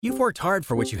You've worked hard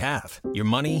for what you have. Your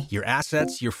money, your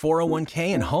assets, your 401k,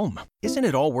 and home. Isn't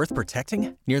it all worth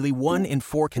protecting? Nearly 1 in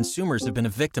 4 consumers have been a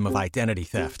victim of identity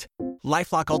theft.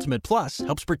 LifeLock Ultimate Plus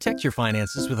helps protect your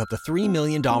finances with up to $3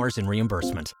 million in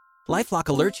reimbursement. LifeLock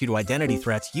alerts you to identity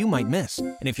threats you might miss.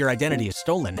 And if your identity is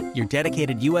stolen, your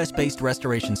dedicated U.S.-based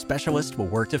restoration specialist will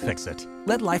work to fix it.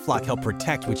 Let LifeLock help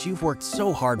protect what you've worked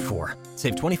so hard for.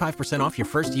 Save 25% off your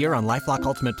first year on LifeLock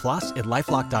Ultimate Plus at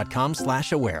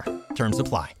LifeLock.com/aware. Terms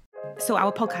apply. So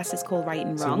our podcast is called Right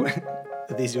and Wrong.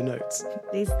 Are these your notes?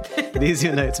 These These are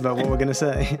your notes about what we're going to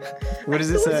say. What does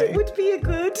it say? It would be a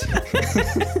good.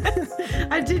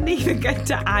 I didn't even get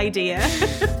to idea.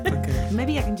 Okay.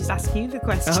 Maybe I can just ask you the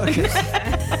question. Oh, okay.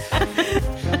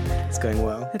 It's going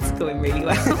well. It's going really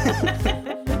well.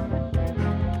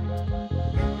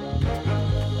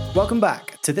 Welcome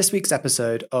back to this week's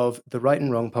episode of the Right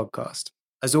and Wrong podcast.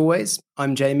 As always,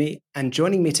 I'm Jamie, and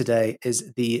joining me today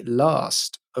is the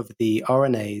last of the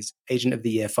RNA's Agent of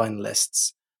the Year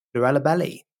finalists, Lorella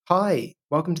Belli. Hi,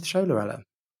 welcome to the show, Lorella.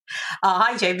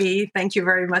 Hi, Jamie. Thank you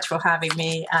very much for having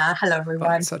me. Hello,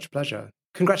 everyone. It's such a pleasure.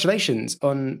 Congratulations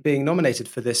on being nominated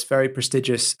for this very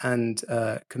prestigious and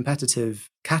competitive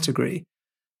category.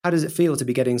 How does it feel to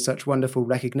be getting such wonderful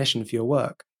recognition for your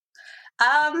work?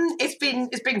 It's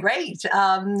been great.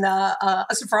 A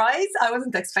surprise. I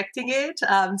wasn't expecting it,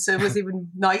 so it was even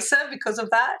nicer because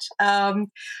of that.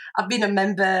 I've been a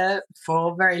member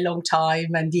for a very long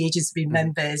time, and the agency's been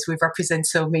members. We represent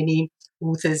so many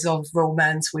authors of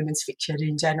romance, women's fiction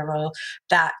in general.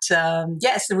 That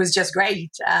yes, it was just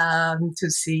great to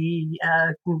see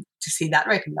that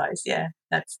recognised. Yeah,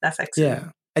 that's excellent. Yeah,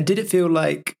 and did it feel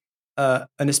like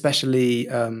an especially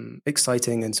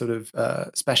exciting and sort of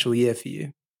special year for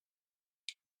you?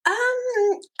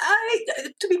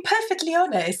 To be perfectly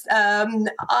honest,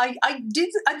 I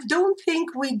don't think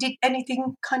we did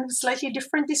anything kind of slightly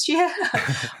different this year.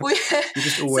 You're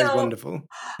just always wonderful.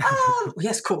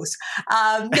 Yes, of course.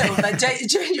 No, but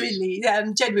genuinely, I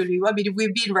mean,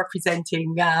 we've been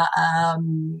representing,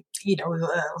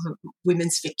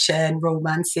 women's fiction,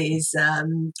 romances,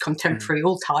 contemporary,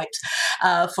 all types,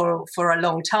 for a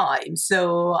long time.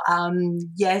 So,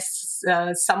 yes,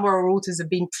 some of our authors have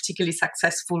been particularly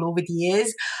successful over the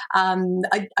years.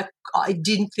 I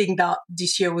didn't think that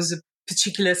this year was a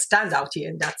particular standout year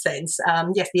in that sense.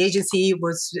 Yes, the agency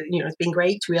was, it's been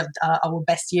great. We had our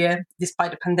best year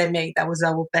despite the pandemic. That was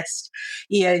our best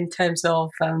year in terms of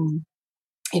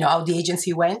how the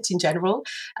agency went in general.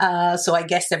 So I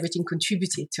guess everything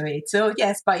contributed to it. So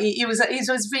yes, but it was a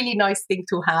really nice thing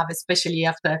to have, especially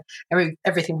after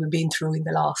everything we've been through in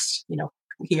the last,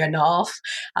 year and a half,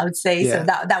 I would say. Yeah. So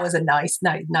that was a nice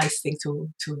thing to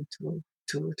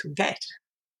get.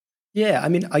 Yeah, I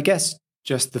mean, I guess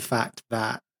just the fact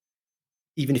that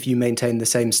even if you maintain the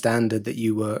same standard that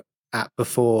you were at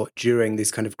before during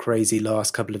this kind of crazy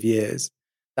last couple of years,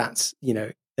 that's,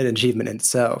 an achievement in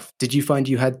itself. Did you find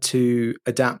you had to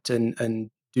adapt and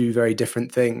do very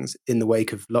different things in the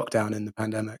wake of lockdown and the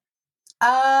pandemic?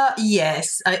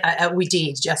 Yes, we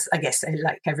did. Just, I guess,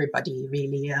 like everybody,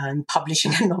 really,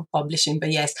 publishing and not publishing.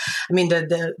 But yes, I mean,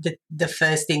 the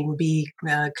first thing would be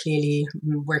clearly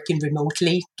working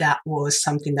remotely. That was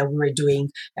something that we were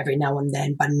doing every now and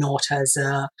then, but not as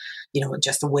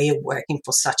just a way of working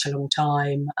for such a long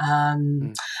time.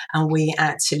 And we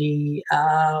actually,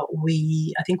 I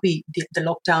think we did the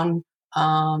lockdown.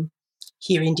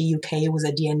 Here in the UK was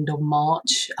at the end of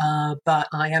March, but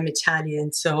I am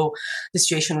Italian, so the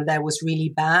situation there was really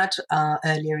bad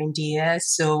earlier in the year.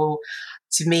 So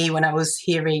to me, when I was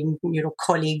hearing,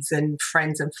 colleagues and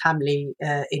friends and family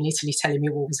in Italy telling me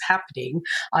what was happening,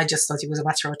 I just thought it was a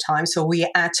matter of time. So we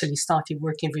actually started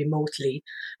working remotely.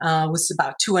 It was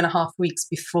about 2.5 weeks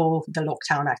before the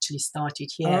lockdown actually started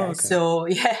here. Oh, okay. So,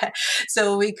 yeah.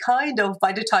 So we kind of,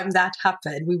 by the time that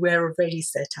happened, we were already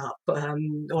set up,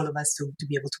 all of us to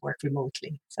be able to work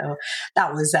remotely. So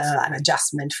that was an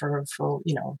adjustment for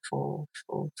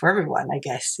everyone, I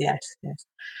guess. Yes.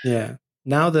 Yeah.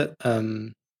 Now that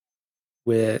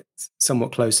we're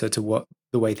somewhat closer to what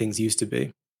the way things used to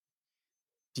be,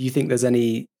 do you think there's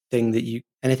anything that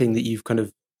you've kind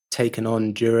of taken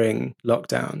on during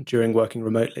lockdown, during working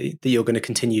remotely, that you're going to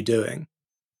continue doing?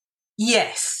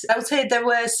 Yes, I would say there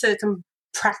were certain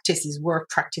work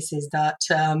practices that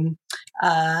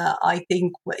I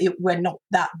think were not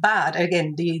that bad.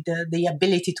 Again, the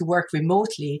ability to work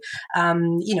remotely. I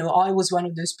was one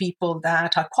of those people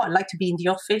that I quite like to be in the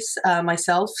office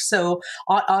myself. So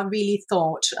I really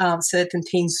thought certain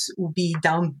things would be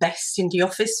done best in the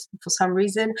office for some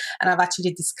reason. And I've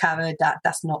actually discovered that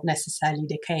that's not necessarily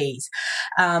the case.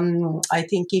 I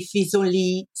think if it's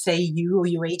only, say, you or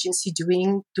your agency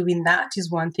doing that is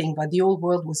one thing, but the whole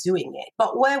world was doing it.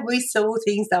 But where we saw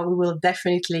things that we will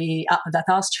definitely, that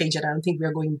has changed, and I don't think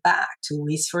we're going back to,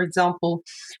 is, for example,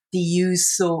 the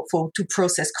use to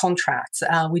process contracts.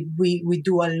 We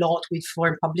do a lot with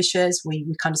foreign publishers. We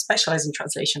kind of specialize in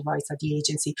translation rights at the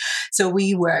agency. So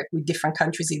we work with different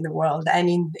countries in the world, and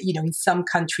in some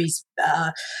countries,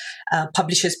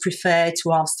 publishers prefer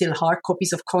to have still hard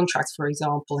copies of contracts, for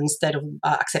example, instead of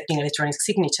accepting electronic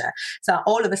signature. So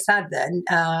all of a sudden,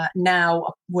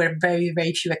 now we're very,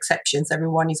 very few exceptions.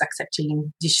 Everyone is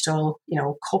accepting digital,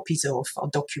 copies of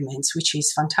documents, which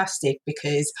is fantastic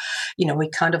because,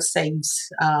 it kind of saves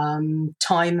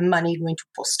time and money going to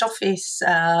post office,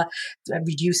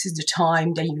 reduces the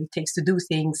time that it takes to do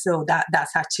things. So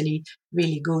that's actually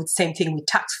really good. Same thing with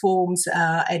tax forms,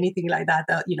 anything like that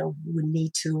we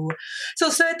need to. So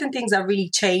certain things are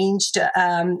really changed,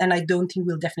 and I don't think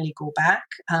we'll definitely go back.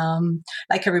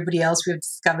 Like everybody else, we've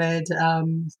discovered,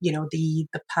 the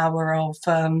power of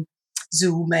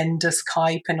Zoom and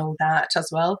Skype and all that as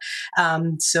well.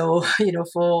 So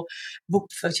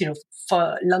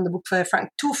for London Book Fair,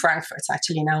 two Frankfurts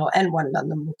actually now, and one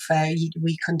London Book Fair,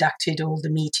 we conducted all the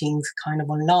meetings kind of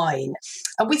online.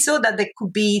 And we saw that there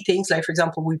could be things like, for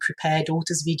example, we prepared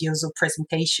authors' videos or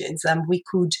presentations, and we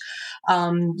could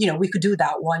do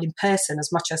that while in person,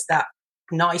 as much as that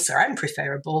nicer and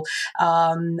preferable,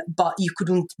 but you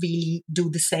couldn't really do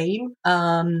the same.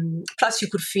 Plus, you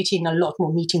could fit in a lot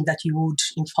more meetings that you would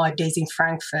in 5 days in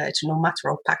Frankfurt, no matter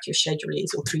how packed your schedule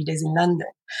is, or 3 days in London.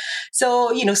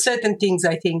 So, certain things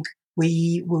I think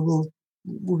we will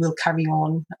carry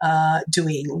on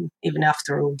doing even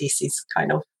after all this is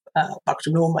kind of back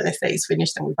to normal. Let's say it's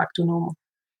finished and we're back to normal.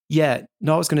 Yeah,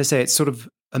 no, I was going to say it's sort of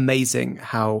amazing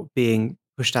how, being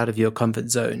pushed out of your comfort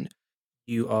zone,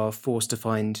 you are forced to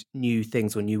find new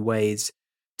things or new ways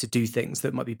to do things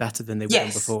that might be better than they were done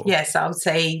before. Yes, I would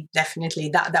say definitely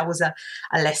that was a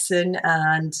lesson,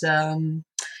 and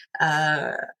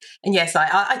yes,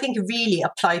 I think it really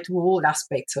applied to all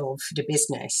aspects of the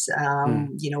business.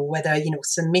 Whether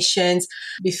submissions.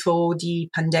 Before the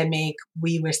pandemic,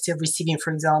 we were still receiving,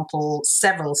 for example,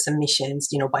 several submissions,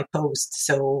 by post.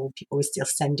 So people were still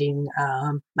sending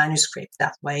manuscripts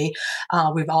that way.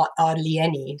 We've hardly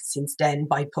any since then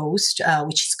by post,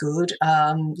 which is good.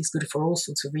 It's good for all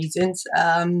sorts of reasons.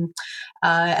 And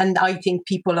I think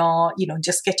people are,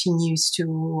 just getting used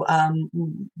to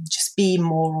just being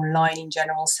more online in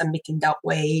general, submitting that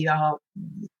way,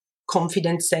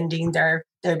 confident sending their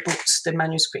books, the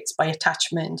manuscripts by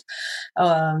attachment.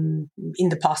 In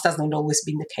the past, that's not always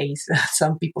been the case.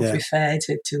 Some people prefer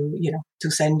to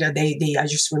send. I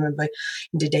just remember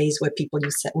in the days where people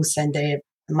would send their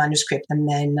manuscript and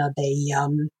then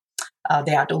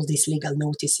they had all these legal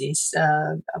notices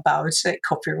about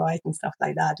copyright and stuff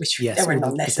like that, which they were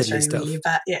not necessary really,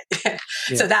 but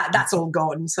so that's all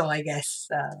gone. So I guess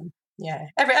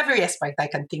every aspect I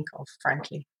can think of,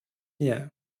 frankly. Yeah.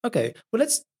 Okay. Well,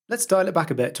 let's dial it back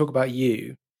a bit. Talk about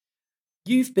you.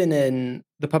 You've been in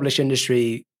the published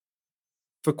industry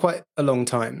for quite a long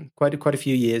time, quite a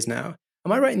few years now.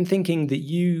 Am I right in thinking that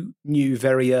you knew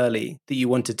very early that you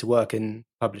wanted to work in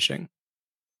publishing?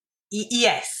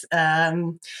 Yes.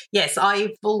 Yes,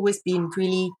 I've always been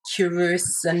really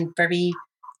curious and very,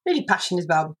 really passionate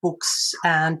about books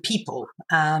and people.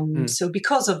 So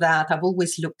because of that, I've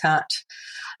always looked at,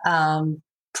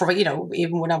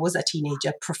 even when I was a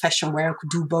teenager, profession where I could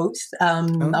do both.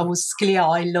 I was clear.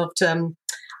 I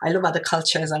love other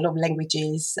cultures. I love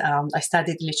languages. I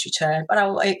studied literature, but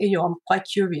I'm quite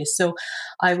curious. So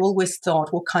I've always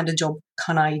thought, what kind of job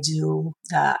can I do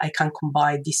that I can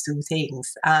combine these two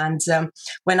things? And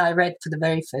when I read for the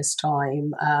very first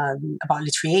time about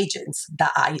literary agents,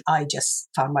 that I just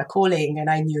found my calling, and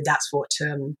I knew that's what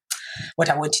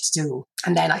I wanted to do.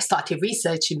 And then I started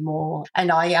researching more,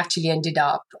 and I actually ended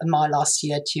up in my last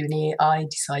year at uni. I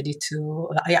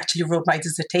actually wrote my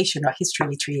dissertation on history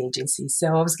of literary agencies.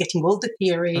 So I was getting all the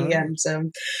theory and so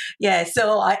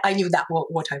I knew that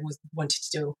what I wanted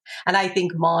to do. And I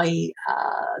think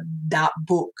that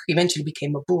book eventually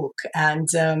became a book, and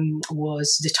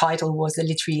the title was The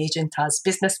Literary Agent as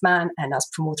Businessman and as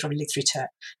Promoter of Literature,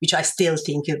 which I still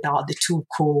think are the two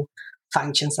core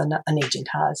functions an agent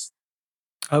has.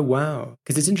 Oh, wow.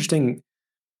 Because it's interesting.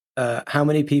 how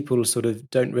many people sort of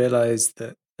don't realize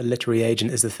that a literary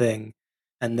agent is a thing,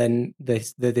 and then they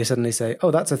suddenly say,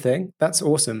 "Oh, that's a thing. That's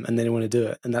awesome," and then they want to do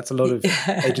it. And that's a lot of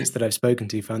agents that I've spoken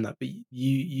to found that. But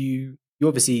you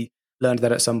obviously learned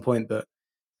that at some point, but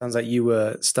sounds like you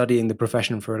were studying the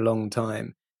profession for a long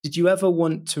time. Did you ever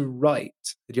want to write?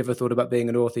 Did you ever thought about being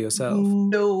an author yourself?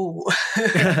 No,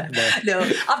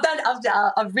 no.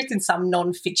 I've written some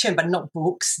non-fiction, but not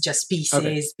books, just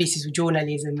pieces of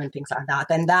journalism and things like that.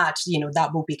 And that,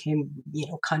 that book became,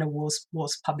 kind of was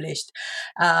published,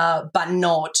 but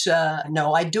not.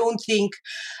 No, I don't think.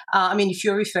 If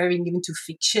you're referring even to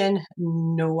fiction,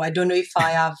 no, I don't know if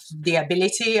I have the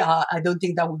ability. I don't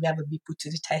think that would ever be put to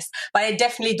the test. But I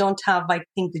definitely don't have, I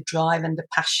think, the drive and the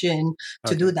passion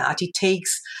to do that. It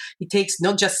takes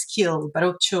not just skill, but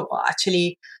also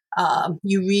actually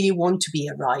you really want to be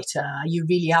a writer. You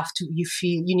really have to. You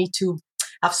feel you need to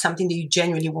have something that you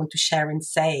genuinely want to share and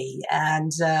say.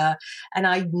 And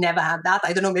I never had that.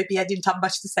 I don't know. Maybe I didn't have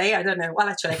much to say. I don't know. Well,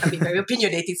 actually, I can be very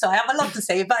opinionated, so I have a lot to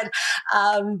say. But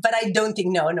I don't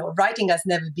think no. Writing has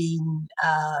never been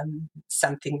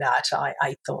something that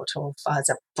I thought of as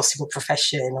a possible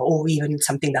profession, or even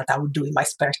something that I would do in my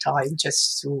spare time.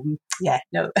 Just to,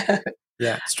 no.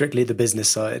 Yeah, strictly the business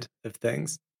side of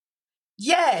things.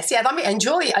 Yes, yeah. I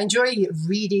enjoy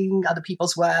reading other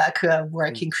people's work,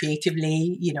 working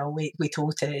creatively, with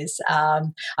authors.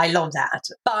 I love that.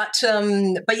 But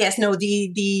yes, no.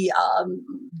 The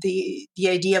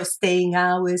idea of staying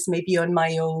hours maybe on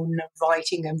my own,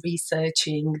 writing and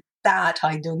researching, that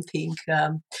I don't think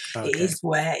is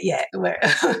where what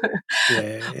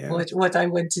I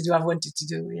want to do. I wanted to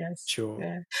do, yes. Sure.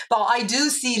 Yeah. But I do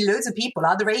see loads of people,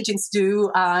 other agents do,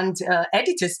 and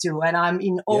editors do, and I'm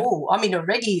in awe. I mean,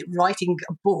 already writing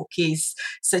a book is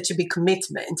such a big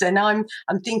commitment, and I'm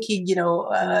thinking,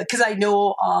 because I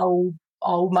know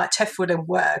how much effort and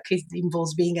work it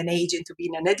involves being an agent or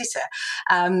being an editor,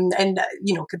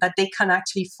 that they can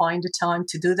actually find the time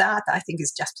to do that. I think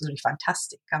is just really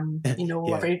fantastic.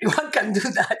 Everyone can do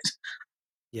that.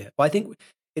 Yeah, well, I think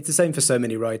it's the same for so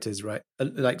many writers, right?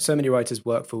 Like so many writers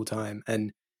work full time,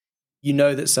 and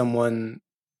that someone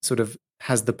sort of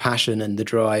has the passion and the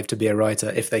drive to be a writer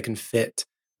if they can fit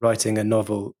writing a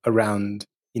novel around,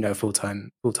 full time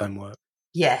work.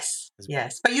 Yes,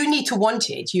 but you need to want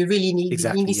it. You really need.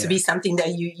 Exactly, it needs to be something that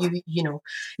you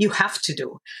have to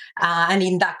do. And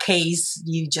in that case,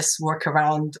 you just work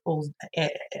around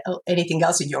anything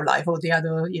else in your life, or the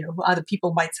other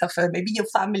people might suffer. Maybe your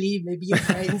family, maybe your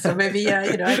friends, or maybe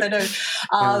I don't know.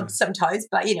 Sometimes,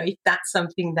 but if that's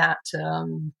something that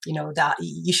that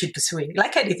you should pursue it.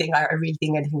 Like anything, I really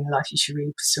think anything in life you should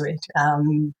really pursue it.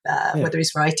 Whether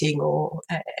it's writing or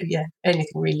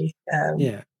anything really.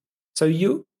 So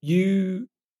you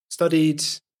studied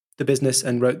the business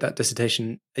and wrote that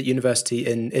dissertation at university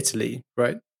in Italy,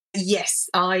 right? Yes,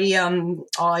 I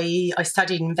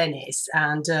studied in Venice,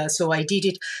 and so I did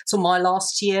it. So my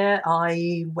last year,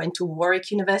 I went to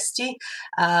Warwick University,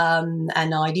 and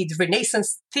I did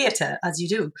Renaissance theatre, as you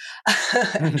do.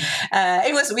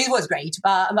 It was great,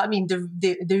 but I mean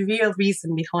the real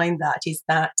reason behind that is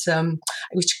that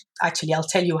which actually I'll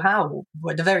tell you how.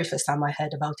 Well, the very first time I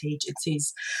heard about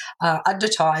agencies, at the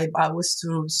time I was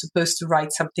supposed to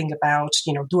write something about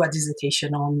do a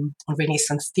dissertation on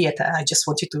Renaissance theatre. I just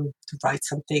wanted to write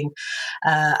something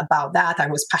about that. I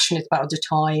was passionate about the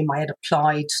time. I had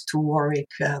applied to Warwick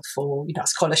for a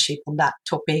scholarship on that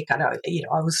topic, and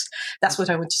that's what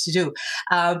I wanted to do.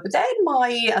 But then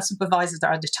my supervisor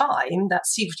at the time, that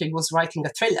secretly was writing a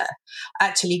thriller,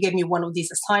 actually gave me one of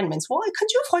these assignments. Why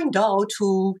can't you find out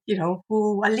who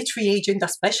a literary agent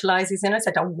that specializes in? I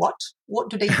said, what? What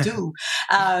do they do?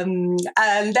 And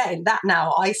then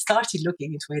now I started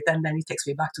looking into it, and then it takes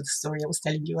me back to the story I was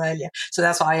telling you earlier. So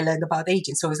that's why I learned about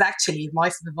agents. So it was actually my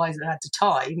supervisor at the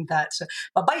time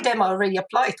but by then I already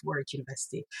applied to Warwick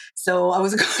University. So I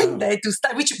was going there to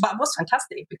study, which was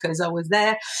fantastic because I was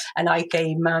there and I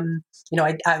came,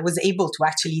 I was able to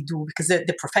actually do, because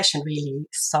the profession really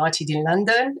started in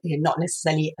London, not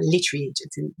necessarily a literary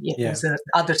agent. It was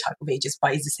other type of agents,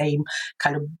 but it's the same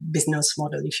kind of business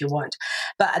model if you want.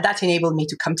 But that enabled me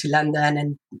to come to London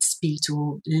and speak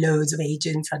to loads of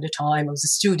agents at the time. I was a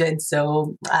student,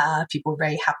 so people were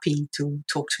very happy to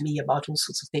talk to me about all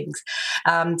sorts of things.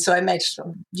 So I met,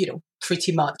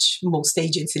 pretty much most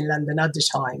agents in London at the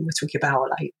time. We're talking about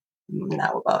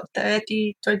now about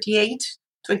 29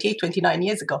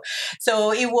 years ago.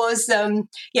 So it was,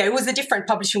 it was a different,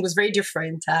 publishing was very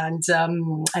different. And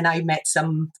I met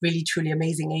some really, truly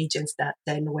amazing agents that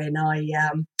then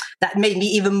that made me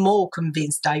even more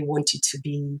convinced I wanted to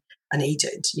be an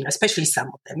agent, especially some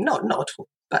of them, not all,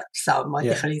 but some. I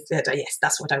definitely said, yes,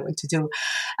 that's what I want to do.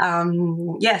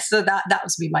 So that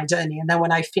was my journey. And then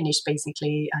when I finished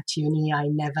basically at uni, I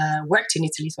never worked in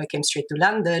Italy, so I came straight to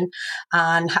London,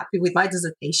 and happy with my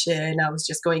dissertation. I was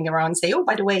just going around saying, oh,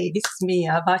 by the way, this is me.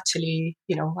 I've actually,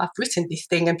 I've written this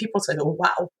thing. And people said, oh,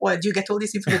 wow, where do you get all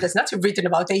this information? There's nothing written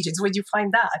about agents. Where do you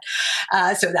find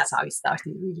that? So that's how it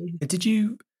started, really. Did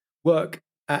you work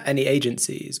at any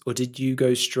agencies, or did you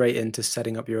go straight into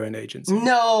setting up your own agency?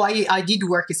 No, I did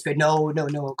work experience. No,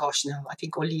 gosh, no. I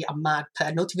think only a mad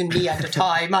person, not even me at the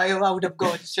time. I would have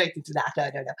gone straight into that.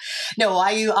 No. No,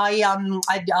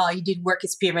 I did work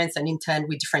experience and intern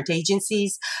with different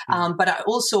agencies, but I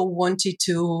also wanted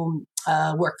to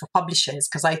work for publishers,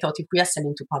 because I thought if we are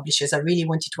selling to publishers, I really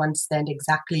wanted to understand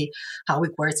exactly how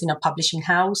it works in a publishing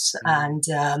house. And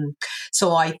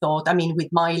so I thought, with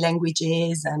my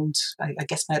languages and I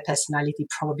guess my personality,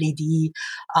 probably the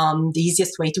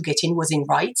easiest way to get in was in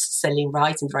rights, selling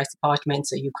rights in the rights department.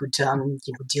 So you could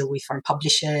deal with foreign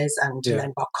publishers and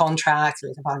learn about contracts,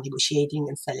 learn about negotiating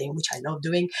and selling, which I love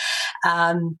doing.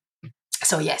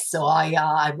 So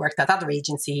I worked at other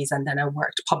agencies, and then I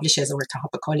worked publishers. I worked at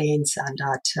HarperCollins and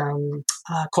at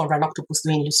Conrad Octopus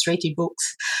doing illustrated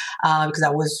books, because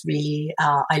I was really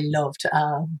I loved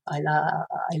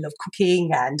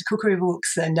cooking and cookery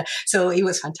books, and so it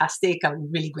was fantastic. A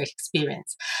really great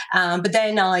experience. But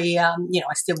then I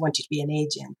still wanted to be an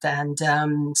agent,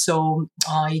 and so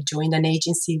I joined an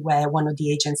agency where one of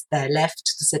the agents there left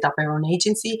to set up her own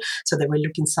agency. So they were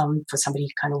looking for somebody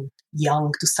kind of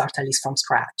young to start at least from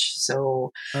scratch.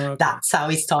 So that's how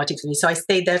it started for me. So I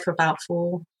stayed there for about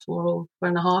four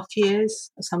and a half years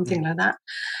or something like that.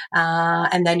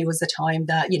 And then it was the time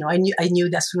that, I knew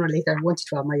that sooner or later I wanted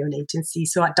to have my own agency.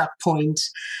 So at that point,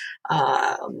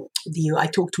 I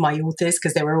talked to my authors,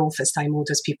 because they were all first-time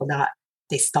authors, people that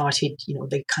they started,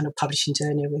 they kind of publishing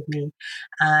journey with me.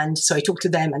 And so I talked to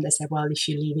them and they said, well, if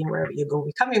you're leaving wherever you go,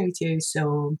 we're coming with you.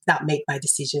 So that made my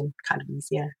decision kind of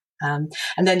easier. And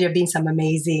then there have been some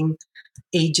amazing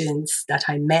agents that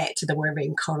I met that were very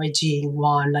encouraging.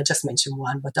 One, I just mentioned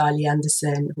one, but Ali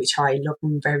Anderson, which I love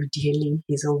him very dearly.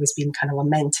 He's always been kind of a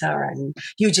mentor and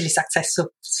hugely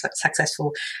successful,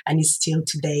 and he's still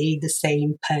today the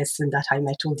same person that I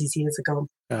met all these years ago.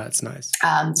 Oh, that's nice.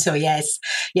 So yes,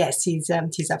 he's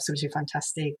absolutely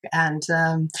fantastic. And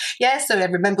so I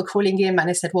remember calling him and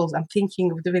I said, well, I'm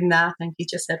thinking of doing that. And he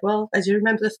just said, well, as you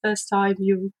remember the first time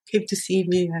you came to see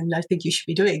me, and I think you should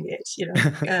be doing it,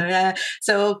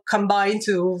 So combined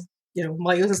to,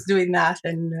 my authors doing that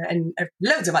and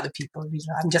loads of other people.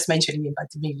 I'm just mentioning him, but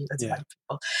really loads of other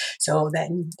people. So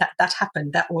then that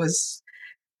happened. That was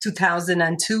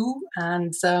 2002,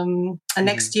 and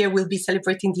next year we'll be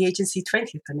celebrating the agency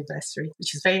 20th anniversary,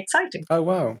 which is very exciting. Oh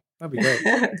wow, that'd be great.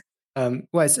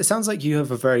 Well, it sounds like you have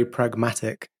a very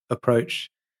pragmatic approach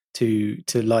to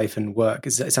life and work.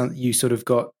 It sounds like you sort of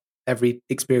got every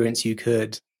experience you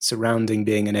could surrounding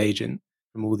being an agent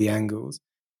from all the angles.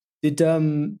 Did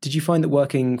you find that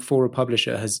working for a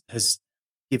publisher has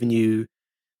given you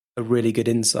a really good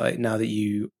insight now that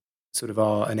you sort of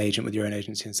are an agent with your own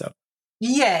agency and stuff?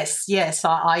 Yes.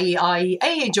 I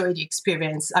enjoyed the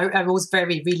experience. I was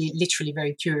really, literally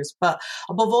very curious. But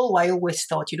above all, I always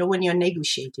thought, when you're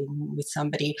negotiating with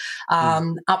somebody,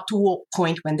 up to what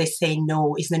point when they say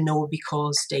no, is the no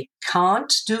because they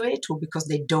can't do it or because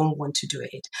they don't want to do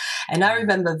it? And I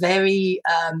remember very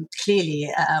clearly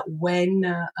when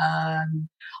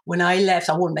I left,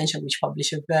 I won't mention which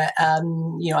publisher, but I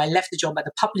left the job at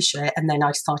the publisher, and then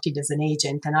I started as an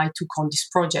agent, and I took on this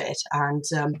project. And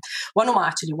one of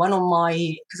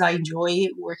my, because I enjoy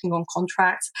working on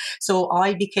contracts, so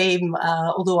I became,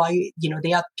 although they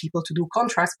had people to do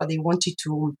contracts, but they wanted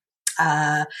to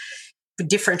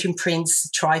different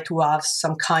imprints try to have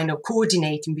some kind of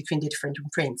coordinating between the different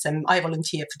imprints, and I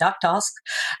volunteered for that task.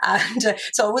 And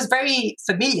so I was very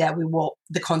familiar with what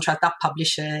the contract that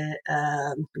publisher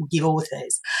would give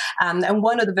authors. And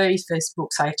one of the very first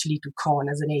books I actually took on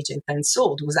as an agent and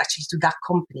sold was actually to that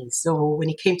company. So when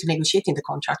it came to negotiating the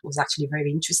contract, it was actually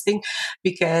very interesting,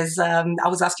 because I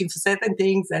was asking for certain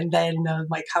things, and then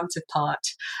my counterpart,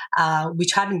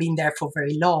 which hadn't been there for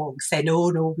very long, said, "Oh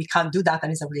no, we can't do that."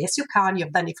 And I said, "Well, yes, you can.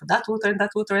 You've done it for that author and that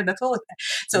author and that author."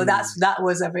 So that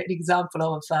was a very example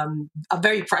of a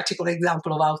very practical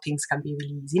example of how things can be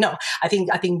really easy. I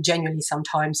think genuinely some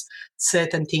sometimes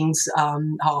certain things are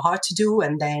hard to do,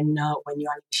 and then when you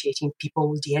are negotiating,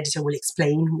 the editor will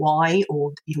explain why,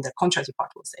 or even the contracting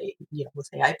part will say,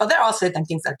 but there are certain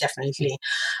things that are definitely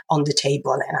on the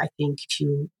table, and I think if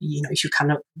you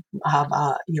kind of have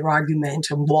your argument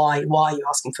and why you're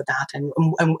asking for that, and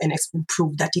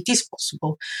prove that it is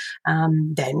possible,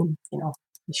 then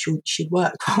it should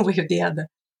work one way or the other.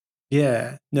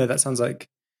 Yeah, no, it sounds like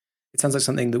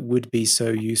something that would be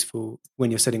so useful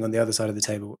when you're sitting on the other side of the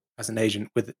table as an agent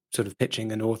with sort of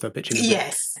pitching an author, pitching a book.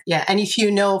 Yes, yeah. And if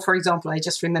for example, I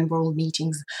just remember all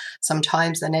meetings,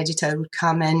 sometimes an editor would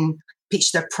come and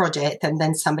pitch their project, and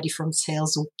then somebody from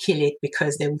sales will kill it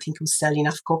because they would think it will sell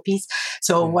enough copies.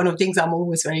 So one of the things I'm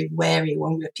always very wary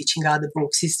when we're pitching other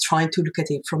books is trying to look at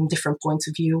it from different points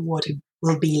of view, what it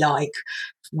will be like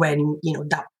when,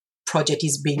 that project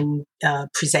is being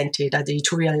presented at the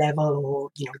editorial level, or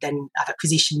then at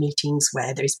acquisition meetings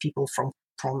where there is people from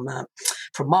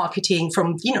marketing,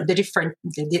 from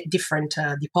the different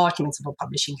departments of a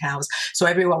publishing house. So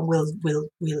everyone will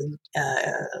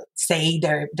say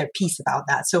their piece about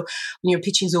that. So when you're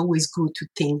pitching, it's always good to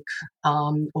think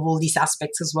of all these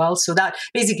aspects as well. So that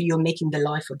basically you're making the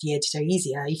life of the editor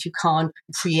easier. If you can't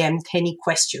preempt any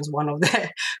questions one of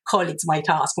their colleagues might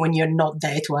ask when you're not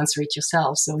there to answer it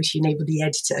yourself. So if you enable the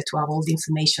editor to have all the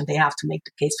information they have to make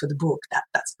the case for the book,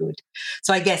 that's good.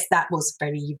 So I guess that was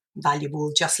very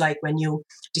valuable, just like when you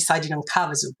decided on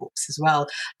covers of books as well,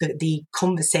 the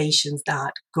conversations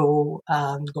that go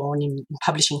on in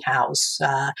publishing house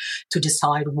to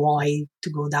decide why to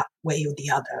go that way or the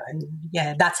other. And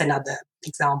yeah, that's another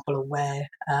example of where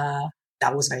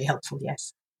that was very helpful.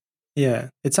 Yes. Yeah,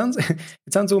 it sounds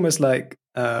almost like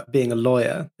being a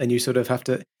lawyer, and you sort of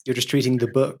you're just treating the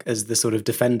book as the sort of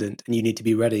defendant, and you need to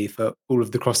be ready for all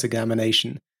of the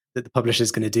cross-examination that the publisher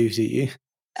is going to do to you.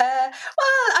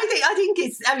 I think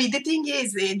it's. I mean, the thing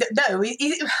is,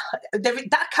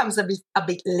 that comes a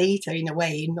bit later in a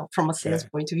way, not from a sales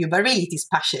point of view, but really it is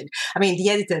passion. I mean, the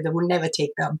editor, they will never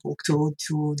take that book to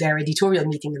their editorial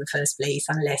meeting in the first place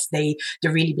unless they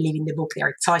really believe in the book, they are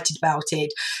excited about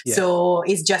it. Yeah. So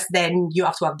it's just then you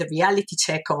have to have the reality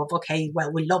check of, okay,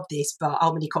 well, we love this, but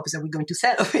how many copies are we going to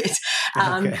sell of it?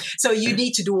 So you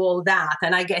need to do all that,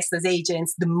 and I guess as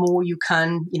agents, the more you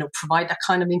can, provide that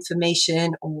kind of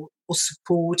information or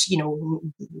support,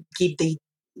 give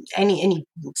any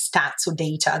stats or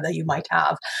data that you might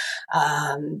have,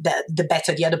 the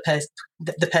better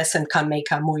the person can make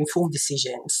a more informed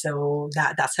decision. So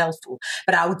that's helpful.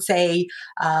 But I would say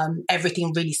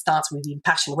everything really starts with being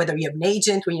passionate. Whether you're an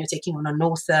agent, when you're taking on an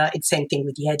author, it's the same thing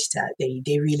with the editor.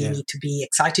 They really need to be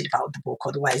excited about the book.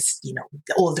 Otherwise,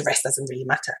 all the rest doesn't really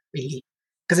matter, really,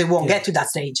 because they won't get to that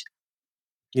stage.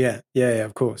 Yeah,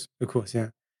 of course, yeah.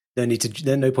 There's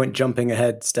no point jumping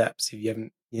ahead steps if you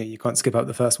haven't, you can't skip out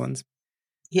the first ones.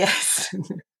 Yes.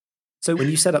 So when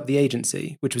you set up the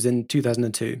agency, which was in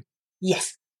 2002.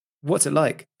 Yes. What's it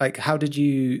like? Like, how did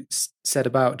you set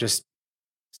about just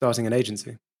starting an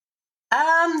agency?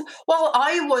 Well,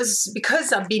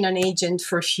 because I've been an agent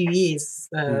for a few years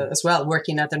as well,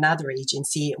 working at another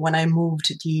agency. When I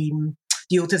moved,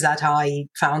 the authors that I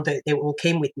found, that they all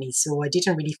came with me. So I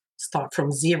didn't really start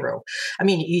from zero. I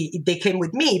mean, they came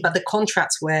with me, but the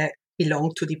contracts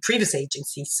belonged to the previous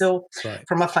agency. So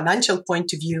from a financial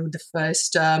point of view, the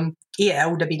first year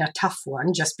would have been a tough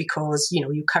one, just because,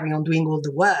 you're carrying on doing all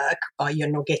the work, but you're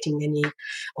not getting any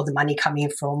of the money coming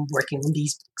from working on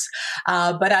these books.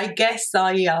 But I guess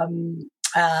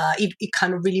it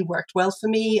kind of really worked well for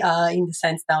me in the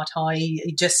sense that I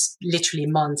just literally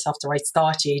months after I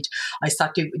started,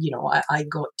 I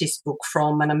got this book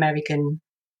from an American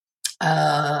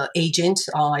agent.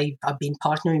 I've been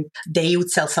partnering. They would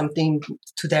sell something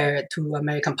to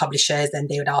American publishers, and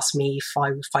they would ask me if I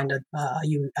would find a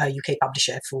UK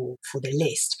publisher for their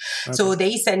list. Okay. So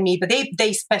they send me, but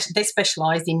they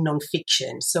specialized in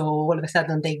non-fiction. So all of a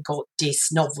sudden they got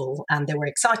this novel and they were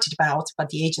excited about. But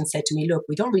the agent said to me, "Look,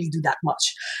 we don't really do that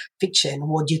much fiction.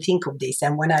 What do you think of this?"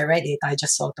 And when I read it, I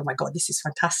just thought, "Oh my God, this is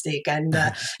fantastic!" And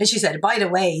and she said, "By the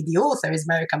way, the author is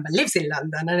American but lives in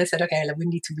London." And I said, "Okay, we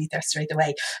need to meet there straight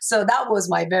away." So that was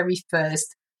my very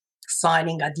first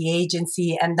signing at the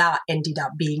agency, and that ended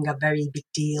up being a very big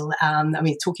deal.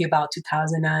 Talking about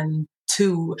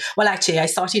 2002. Well, actually, I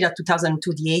started at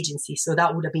 2002, the agency, so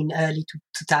that would have been early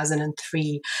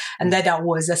 2003. And then that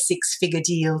was a 6-figure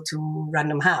deal to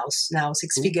Random House. Now,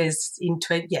 6 figures in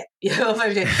 20,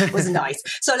 it was nice.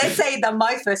 So let's say that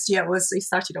my first year it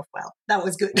started off well. That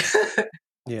was good.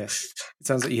 Yes. It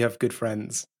sounds like you have good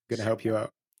friends going to help you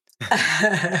out.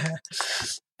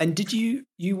 And did you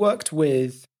worked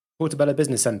with Portobello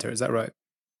Business Centre, is that right?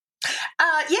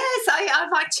 Yes,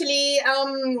 actually.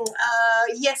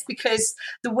 Yes, because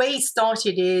the way it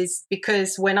started is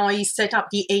because when I set up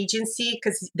the agency,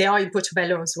 because they are in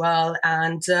Portobello as well,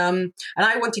 and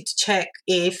I wanted to check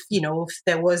if if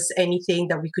there was anything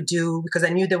that we could do, because I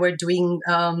knew they were doing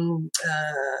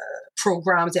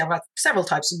programs. They have several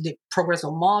types of the programs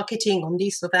on marketing, on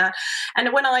this or that.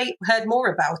 And when I heard more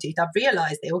about it, I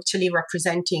realized they're actually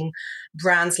representing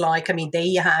brands like,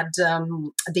 they had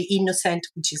the Innocent,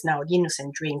 which is now the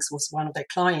Innocent Drinks, was one of their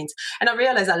clients. And I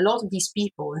realized a lot of these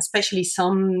people, especially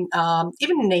some,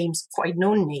 even names, quite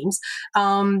known names,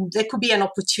 there could be an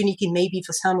opportunity maybe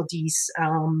for some of these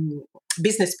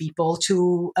business people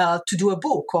to do a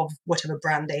book of whatever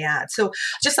brand they had. So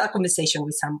just had a conversation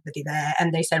with somebody there,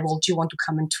 and they said, well, do you want to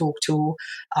come and talk to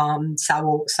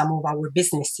some of our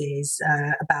businesses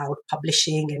about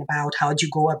publishing and about how do you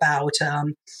go about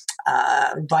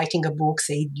writing a book?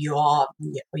 Say you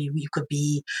could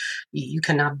be, you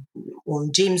can have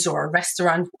own gyms or a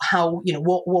restaurant. How,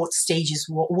 what stages,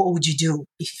 what would you do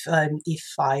if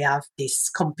I have this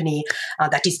company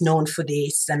that is known for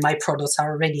this and my products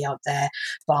are already out there,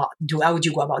 but how would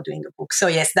you go about doing a book? So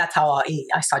yes, that's how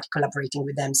I started collaborating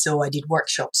with them. So I did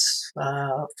workshops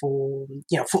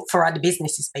for other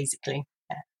businesses, basically.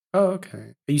 Yeah. Oh,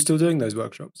 okay. Are you still doing those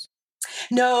workshops?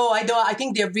 No, I don't. I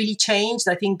think they've really changed.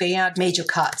 I think they had major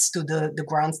cuts to the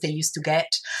grants they used to get.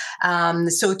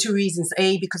 So two reasons.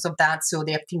 A, because of that. So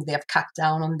they have cut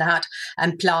down on that.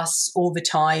 And plus, over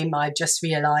time, I just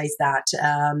realized that,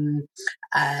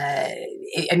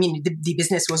 the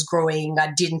business was growing.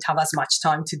 I didn't have as much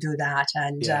time to do that.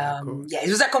 And it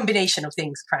was a combination of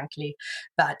things, frankly.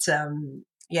 But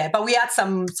but we had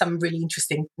some really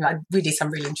interesting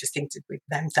with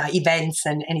them, events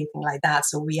and anything like that.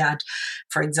 So we had,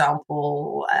 for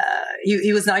example,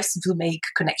 it was nice to make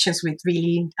connections with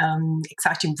really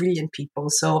exciting, brilliant people.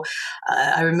 So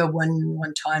I remember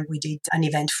one time we did an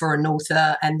event for an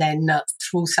author, and then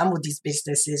through some of these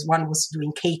businesses, one was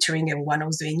doing catering and one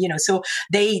was doing, so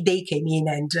they came in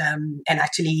and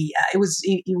actually it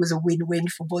was a win-win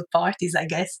for both parties, I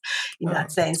guess, in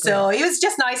that sense. So it was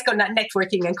just nice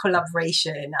networking and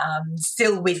collaboration,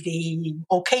 still with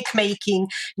cake making.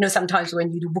 Sometimes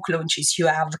when you do book launches, you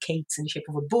have cakes in the shape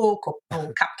of a book or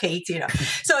cupcakes,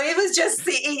 So it was just,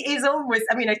 it's always,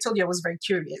 I told you I was very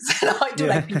curious. I do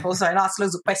like people, so I ask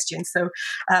loads of questions. So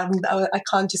I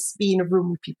can't just be in a room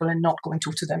with people and not go and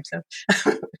talk to them. So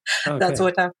that's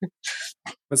what happened.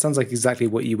 That sounds like exactly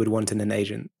what you would want in an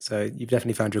agent. So you've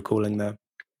definitely found your calling there.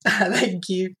 Thank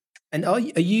you. And are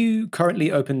you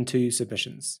currently open to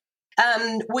submissions?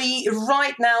 We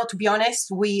right now, to be honest,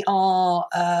 we're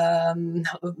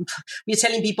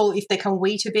telling people if they can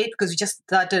wait a bit, because we just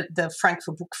started the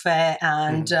Frankfurt Book Fair,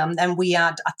 and we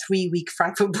had a 3-week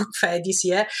Frankfurt Book Fair this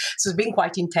year, so it's been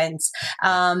quite intense.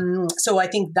 So I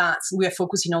think that we are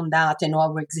focusing on that and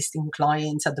our existing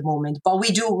clients at the moment. But we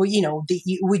do, we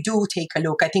do take a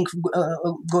look. I think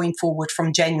going forward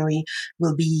from January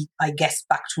will be, I guess,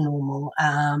 back to normal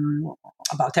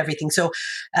about everything. So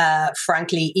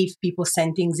frankly, if people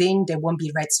send things in, they won't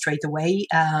be read straight away.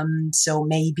 So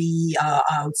maybe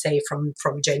I would say from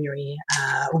January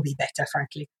will be better,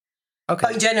 frankly. Okay.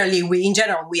 But in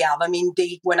general, we have.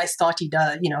 When I started,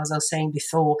 as I was saying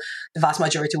before, the vast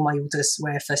majority of my authors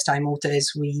were first-time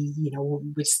authors.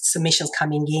 With submissions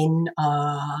coming in,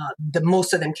 the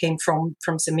most of them came from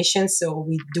submissions. So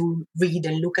we do read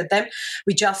and look at them.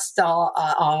 We just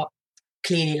are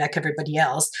clearly, like everybody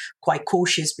else, quite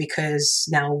cautious, because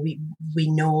now we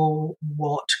know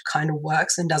what kind of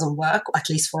works and doesn't work, at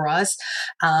least for us.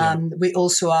 We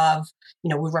also have,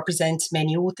 we represent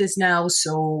many authors now,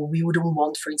 so we wouldn't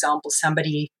want, for example,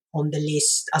 somebody on the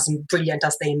list, as brilliant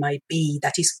as they might be,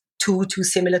 that is too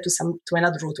similar to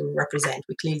another author we represent.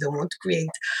 We clearly don't want to create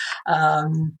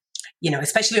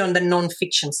especially on the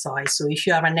non-fiction side. So if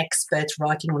you have an expert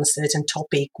writing on a certain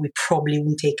topic, we probably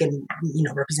won't take and,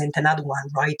 represent another one,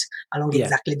 right? Along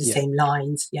exactly the same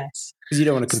lines. Yes. Because you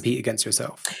don't want to compete against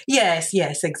yourself. Yes,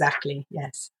 exactly.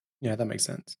 Yes. Yeah, that makes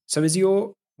sense. So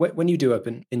when you do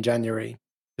open in January,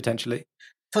 potentially?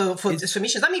 For the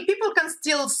submissions. People can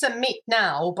still submit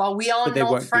now, but we are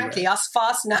not, frankly, as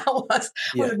fast now as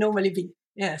we would normally be.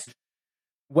 Yes.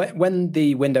 When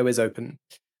the window is open,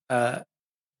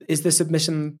 is the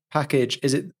submission package,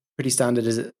 is it pretty standard?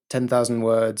 Is it 10,000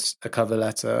 words, a cover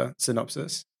letter,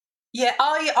 synopsis? Yeah,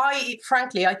 I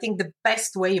frankly, I think the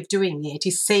best way of doing it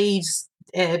is saves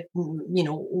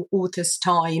author's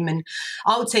time. And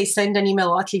I would say send an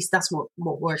email, at least that's what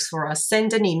works for us.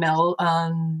 Send an email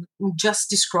just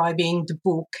describing the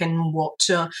book and what,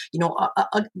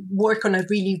 work on a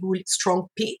really, really strong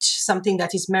pitch, something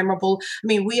that is memorable. I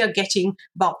mean, we are getting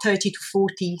about 30 to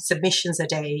 40 submissions a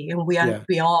day, and we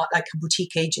are like a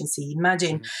boutique agency,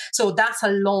 imagine. Mm-hmm. So that's a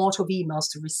lot of emails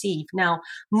to receive. Now,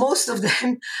 most of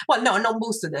them, well, no, not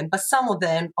most of them, but some of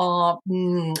them are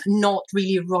not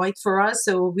really right for us.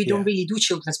 So we don't really do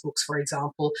children's books, for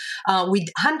example. We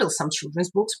handle some children's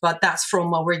books, but that's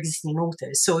from our existing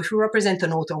authors. So if we represent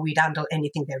an author, we'd handle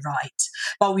anything they write,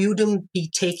 but we wouldn't be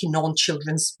taking on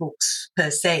children's books per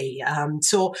se.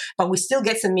 But we still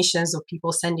get submissions of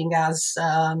people sending us,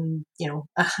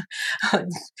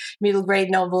 middle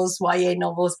grade novels, YA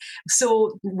novels.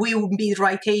 So we would be the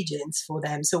right agents for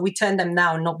them. So we turn them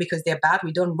down, not because they're bad.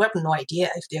 We have no idea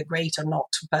if they're great or not,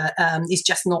 but it's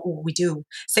just not what we do.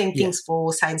 Same things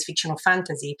for science fiction or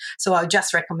fantasy. So I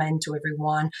just recommend to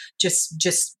everyone,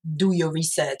 just do your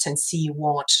research and see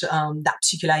what that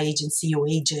particular agency or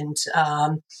agent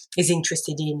is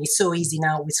interested in. It's so easy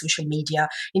now with social media.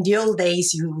 In the old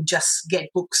days, you just get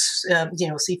books, so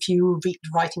if you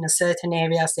write in a certain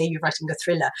area, say you're writing a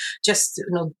thriller, just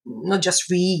not just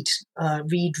read a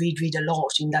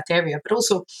lot in that area, but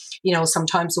also,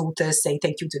 sometimes authors say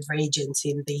thank you to their agents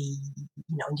in the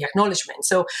acknowledgement.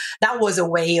 So that was a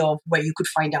way of where you could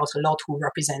find out a lot who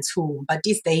represents whom. But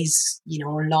these days,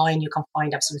 online, you can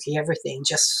find absolutely everything.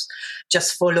 Just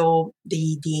follow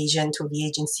the agent or the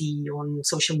agency on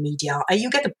social media, and you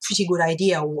get a pretty good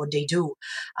idea of what they do.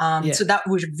 So that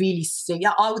would really say,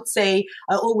 I would say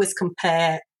I always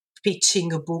compare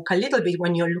pitching a book a little bit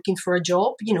when you're looking for a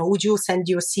job. Would you send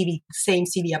your CV, same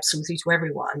CV absolutely to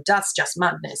everyone? That's just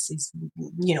madness. Is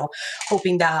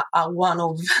hoping that one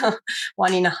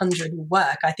in 100 will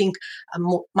work. I think a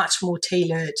much more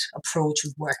tailored approach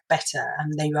would work better,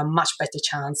 and then you have a much better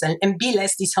chance and be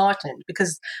less disheartened,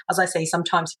 because, as I say,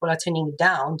 sometimes people are turning it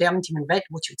down. They haven't even read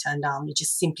what you turn down. It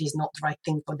just simply is not the right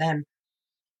thing for them.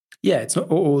 Yeah, it's not,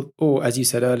 or as you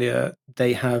said earlier,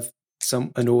 they have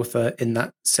an author in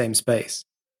that same space,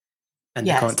 and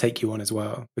they can't take you on as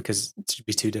well because it would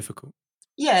be too difficult.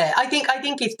 Yeah, I think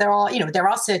if there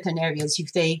are certain areas, you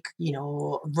take,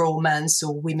 romance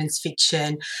or women's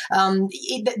fiction,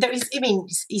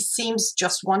 it seems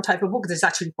just one type of book. There's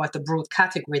actually quite a broad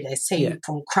category there, say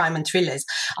from crime and thrillers.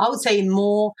 I would say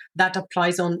more that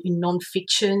applies in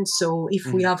non-fiction. So if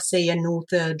we have, say, an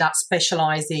author that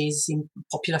specializes in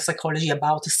popular psychology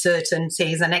about a certain,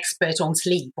 say, is an expert on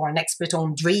sleep or an expert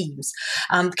on dreams,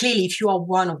 clearly if you are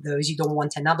one of those, you don't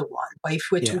want another one. But if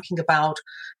we're talking about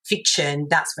fiction,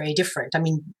 that's very different. I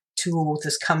mean, two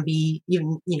authors can be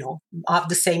even, have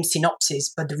the same synopsis,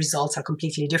 but the results are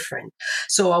completely different.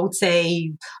 So I would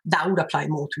say that would apply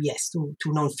more to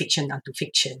non-fiction than to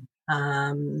fiction.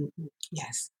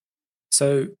 Yes.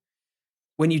 So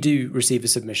when you do receive a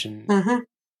submission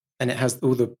and it has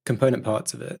all the component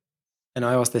parts of it, and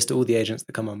I ask this to all the agents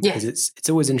that come on, because it's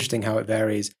always interesting how it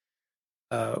varies.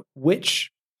 Which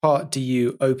part do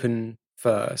you open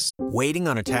first? Waiting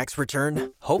on a tax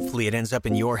return? Hopefully it ends up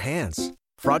in your hands.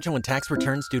 Fraudulent tax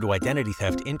returns due to identity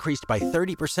theft increased by 30%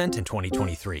 in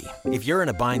 2023. If you're in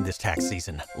a bind this tax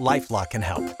season, LifeLock can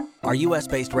help. Our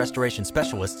U.S.-based restoration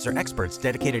specialists are experts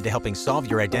dedicated to helping solve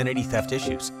your identity theft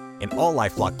issues. And all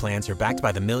LifeLock plans are backed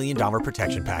by the $1 Million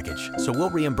Protection Package. So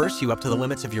we'll reimburse you up to the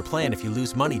limits of your plan if you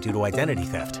lose money due to identity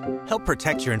theft. Help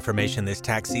protect your information this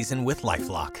tax season with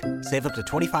LifeLock. Save up to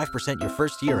 25% your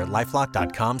first year at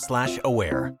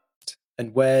LifeLock.com/aware.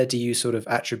 And where do you sort of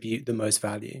attribute the most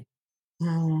value?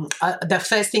 The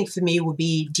first thing for me would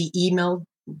be the email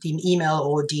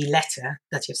or the letter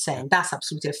that you're sent. That's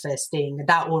absolutely the first thing.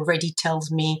 That already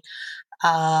tells me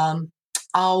how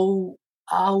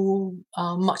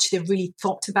much they really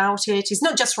thought about it. It's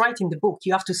not just writing the book;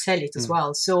 you have to sell it as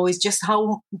well. So it's just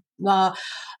how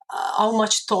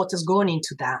much thought has gone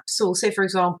into that. So, say for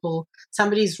example,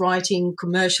 somebody is writing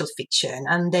commercial fiction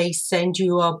and they send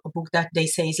you a book that they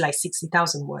say is like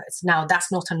 60,000 words. Now,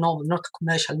 that's not a novel, not a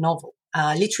commercial novel.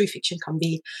 Literary fiction can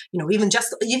be, even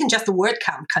just the word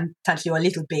count can tell you a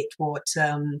little bit what.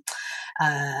 But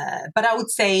I would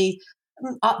say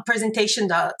a presentation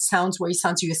that sounds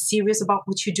you're serious about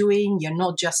what you're doing. You're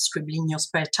not just scribbling in your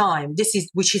spare time.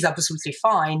 Which is absolutely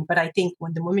fine. But I think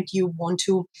when the moment you want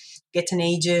to get an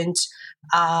agent,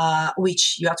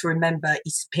 which you have to remember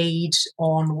is paid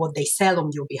on what they sell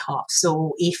on your behalf.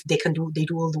 So if they do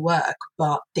all the work,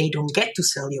 but they don't get to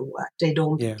sell your work, they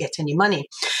don't get any money.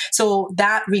 So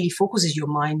that really focuses your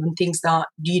mind on things that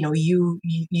you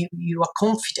are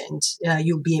confident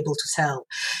you'll be able to sell.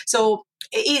 So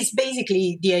it is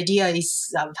basically, the idea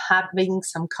is having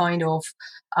some kind of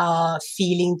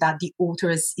feeling that the author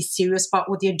is serious about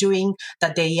what they're doing,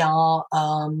 that they are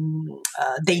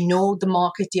they know the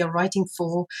market they are writing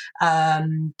for,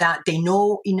 that they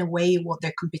know in a way what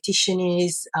their competition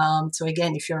is. So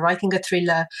again, if you're writing a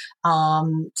thriller,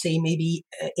 say maybe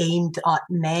aimed at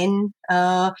men,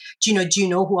 do you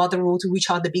know who are the authors, which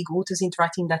are the big authors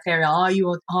interacting in that area?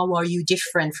 How are you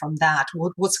different from that?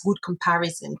 What's good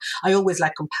comparison? I always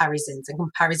like comparisons, and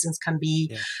comparisons can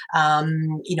be,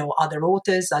 other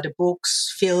authors, other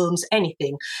books, films,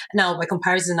 anything. Now, by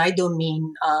comparison, I don't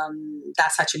mean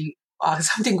that's actually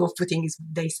something off-putting. Is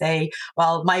they say,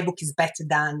 well, my book is better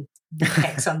than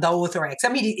X and the author X. I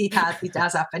mean, it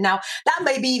does happen. Now, that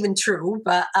may be even true,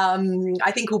 but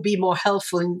I think it would be more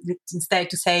helpful instead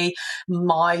to say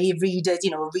my readers,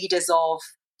 readers of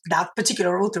that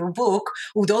particular author or book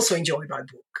would also enjoy my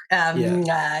book.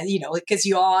 Because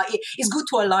it's good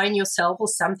to align yourself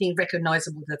with something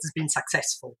recognizable that has been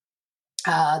successful.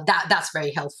 That's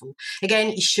very helpful. Again,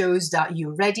 it shows that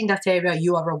you're read in that area,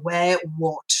 you are aware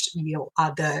what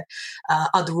other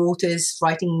authors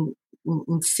writing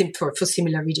for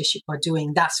similar readership are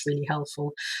doing. That's really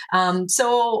helpful.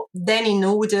 So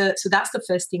that's the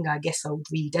first thing I guess I would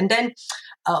read. And then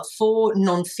for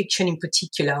nonfiction in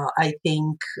particular, I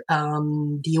think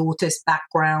the author's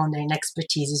background and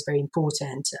expertise is very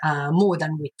important, more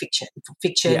than with fiction. For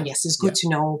fiction, yes, it's good to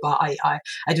know, but I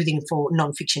do think for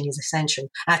nonfiction is essential.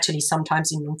 Actually,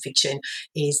 sometimes in nonfiction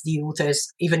is the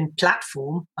author's even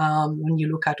platform. When you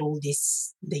look at all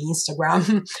this, the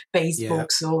Instagram, Facebook,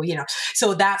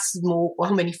 so that's more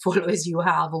how many followers you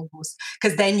have almost,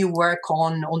 because then you work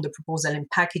on the proposal and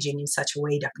packaging in such a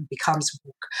way that it becomes a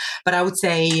book. But I would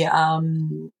say,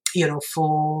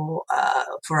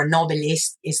 for a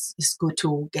novelist, it's good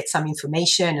to get some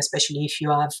information, especially if you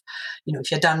have,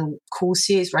 if you've done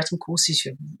writing courses,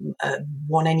 you've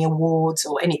won any awards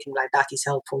or anything like that is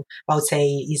helpful. I would say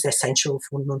is essential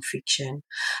for nonfiction.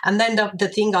 And then the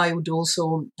thing I would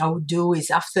do is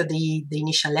after the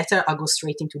initial letter, I go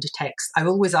straight into the text. I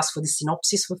always ask for the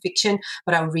synopsis for fiction,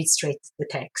 but I will read straight the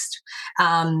text.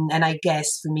 And I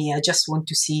guess for me, I just want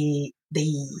to see I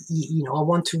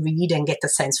want to read and get a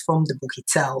sense from the book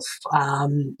itself.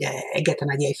 Get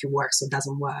an idea if it works or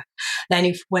doesn't work.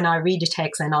 Then when I read the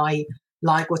text and I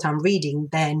like what I'm reading,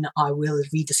 then I will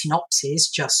read the synopsis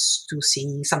just to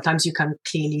see. Sometimes you can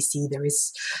clearly see there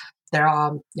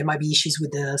might be issues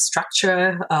with the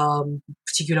structure,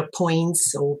 particular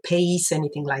points or pace,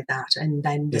 anything like that. And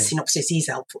then the synopsis is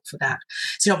helpful for that.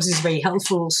 Synopsis is very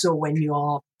helpful. So when you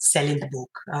are selling the book,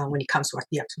 when it comes to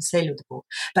the actual sale of the book,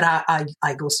 but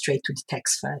I go straight to the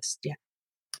text first. Yeah.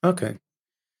 Okay.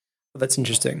 Well, that's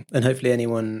interesting. And hopefully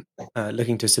anyone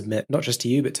looking to submit, not just to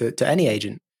you, but to any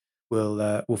agent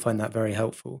will find that very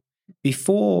helpful.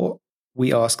 Before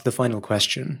we ask the final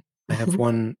question, I have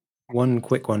one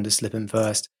quick one to slip in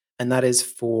first, and that is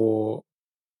for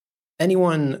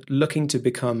anyone looking to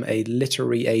become a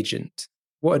literary agent.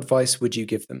 What advice would you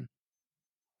give them?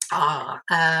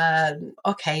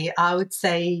 Okay. I would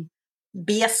say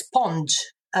be a sponge.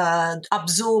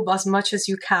 Absorb as much as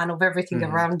you can of everything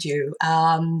around you.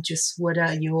 Just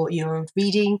whether you're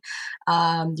reading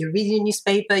a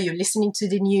newspaper, you're listening to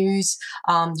the news,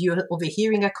 you're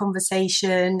overhearing a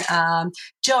conversation.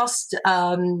 Just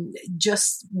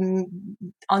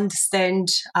understand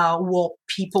what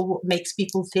makes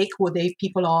people think, what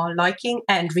people are liking,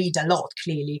 and read a lot.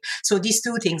 Clearly, so these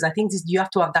two things. I think you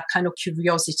have to have that kind of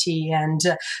curiosity and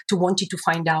to wanting to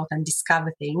find out and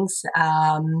discover things.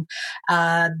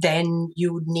 Then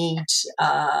you would need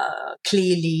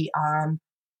clearly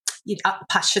a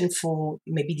passion for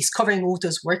maybe discovering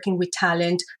authors, working with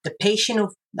talent, the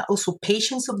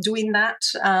patience of doing that.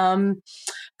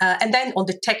 And then on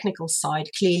the technical side,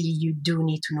 clearly you do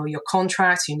need to know your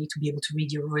contracts. You need to be able to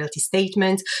read your royalty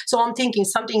statement. So I'm thinking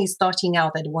something is starting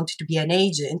out that wanted to be an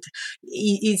agent.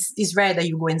 Is rare that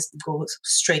you go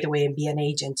straight away and be an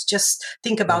agent. Just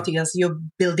think about it as you're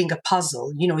building a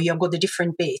puzzle. You've got the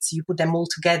different bits. You put them all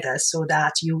together so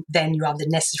that you have the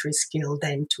necessary skill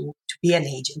then to be an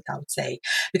agent, I would say,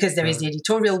 because there is the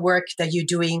editorial work that you're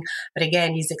doing, but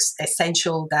again, it's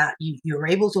essential that you're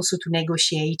able also to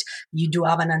negotiate. You do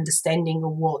have an understanding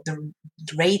of what the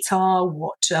rates are.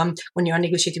 When you're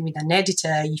negotiating with an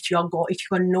editor, if you got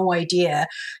no idea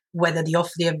whether the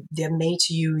offer they're made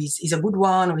to you is a good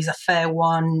one or is a fair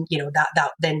one,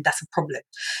 then that's a problem.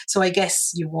 So I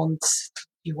guess you want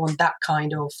that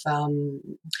kind of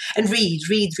and read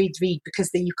because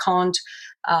then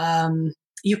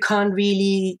you can't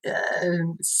really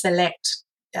select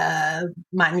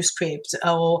manuscripts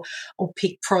or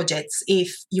pick projects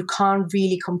if you can't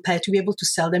really compare. To be able to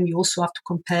sell them, you also have to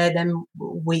compare them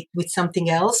with something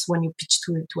else when you pitch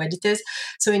to editors.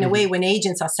 So in a way, when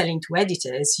agents are selling to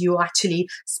editors, you actually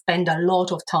spend a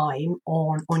lot of time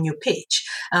on your pitch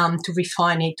to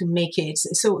refine it, to make it.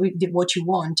 So what you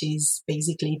want is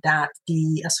basically that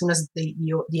as soon as the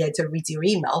editor reads your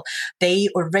email, they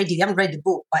haven't read the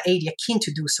book, but they are keen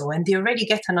to do so, and they already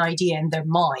get an idea in their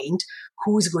mind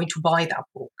who is going to buy that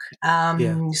book.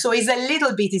 So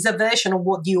it's a version of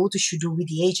what the author should do with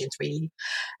the agent, really,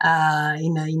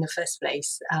 in the first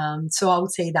place. So I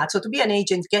would say that. So to be an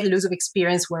agent, get loads of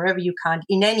experience wherever you can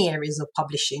in any areas of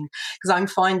publishing, because I'm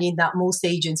finding that most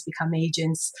agents become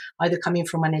agents either coming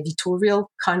from an editorial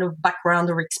kind of background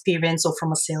or experience, or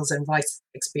from a sales and rights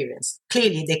experience.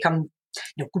 Clearly, they come.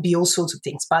 Could be all sorts of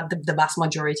things, but the vast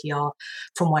majority are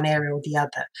from one area or the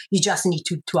other. You just need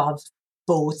to have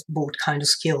both kind of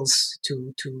skills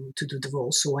to do the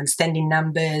role. So understanding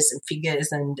numbers and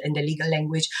figures and the legal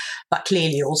language, but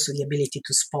clearly also the ability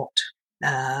to spot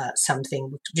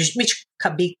something which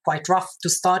can be quite rough to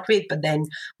start with, but then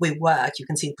with work you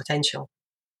can see the potential.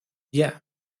 Yeah.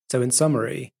 So in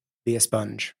summary, be a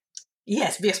sponge.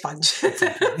 Yes, be a sponge.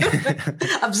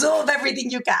 Absorb everything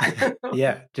you can.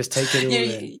 Yeah, just take it all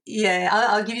in. Yeah,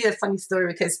 I'll give you a funny story,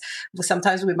 because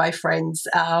sometimes with my friends,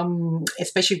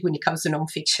 especially when it comes to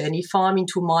nonfiction, if I'm in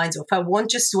two minds, or if I want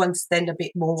just to understand a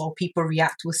bit more how people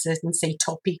react to a certain, say,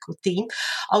 topic or theme,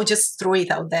 I'll just throw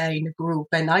it out there in a group,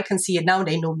 and I can see it now.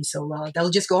 They know me so well. They'll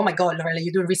just go, "Oh my God, Lorella,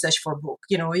 you're doing research for a book.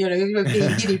 You're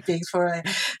guinea pigs for it."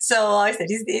 So I said,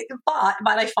 but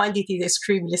I find it is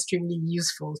extremely, extremely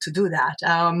useful to do that.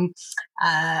 And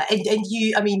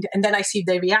then I see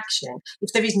their reaction.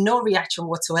 If there is no reaction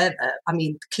whatsoever,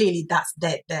 clearly that's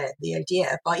the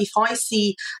idea. But if I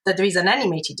see that there is an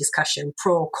animated discussion,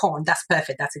 pro or con, that's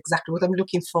perfect. That's exactly what I'm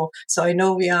looking for. So I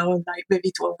know we are like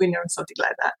maybe to a winner or something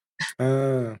like that.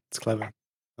 It's clever.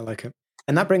 I like it.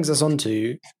 And that brings us on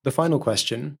to the final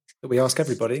question that we ask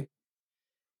everybody.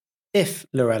 If,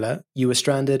 Lorella, you were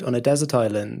stranded on a desert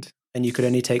island and you could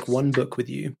only take one book with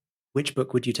you, which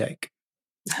book would you take?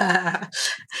 I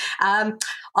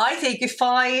think if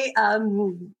I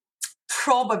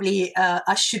probably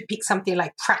I should pick something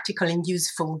like practical and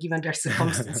useful given their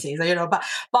circumstances, but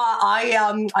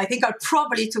I think I'd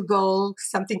probably to go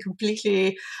something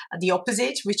completely the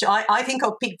opposite, which I think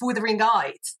I'll pick Wuthering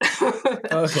Heights.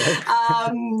 Okay.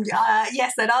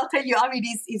 Yes, and I'll tell you,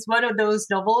 it's one of those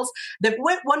novels,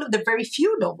 one of the very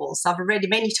few novels I've read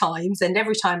many times, and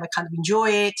every time I kind of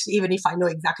enjoy it, even if I know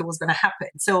exactly what's going to happen.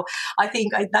 So I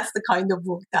think that's the kind of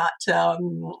book that that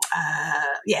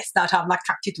I'm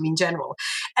attracted to in general.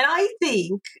 And I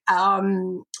think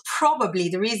probably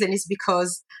the reason is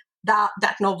because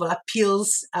that novel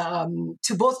appeals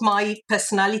to both my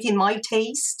personality and my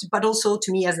taste, but also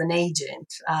to me as an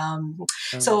agent.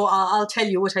 So I'll tell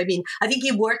you what I mean. I think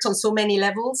it works on so many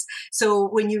levels. So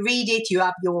when you read it, you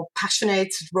have your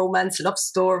passionate romance, love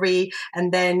story,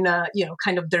 and then,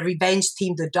 kind of the revenge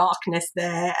theme, the darkness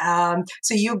there.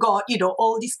 So you got,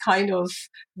 all this kind of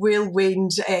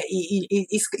whirlwind.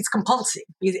 It's compulsive.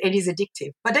 It is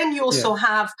addictive. But then you also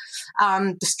have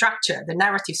the structure, the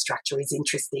narrative structure is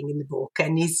interesting in the book,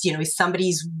 and is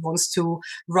somebody who wants to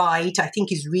write, I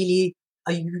think is really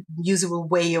a usable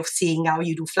way of seeing how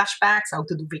you do flashbacks, how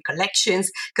to do recollections,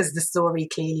 because the story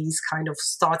clearly is kind of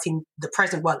starting the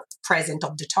present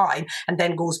of the time, and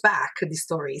then goes back to the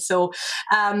story. So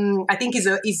I think is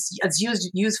a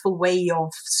useful way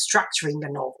of structuring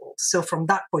a novel. So from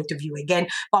that point of view, again,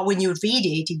 but when you read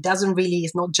it,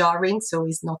 it's not jarring. So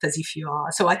it's not as if you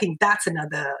are. So I think that's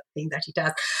another thing that it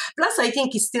does. Plus, I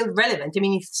think it's still relevant.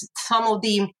 It's some of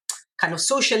the kind of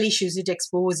social issues it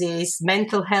exposes,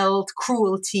 mental health,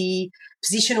 cruelty,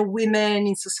 position of women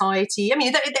in society.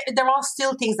 There are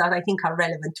still things that I think are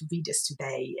relevant to readers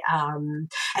today.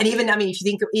 And even, if you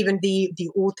think of even the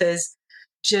author's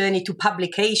journey to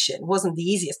publication wasn't the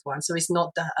easiest one. So it's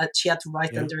not that she had to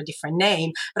write under a different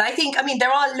name. But I think,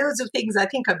 there are loads of things I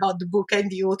think about the book and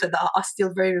the author that are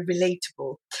still very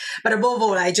relatable. But above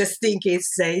all, I just think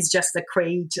it's just a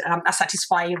great, a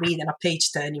satisfying read and a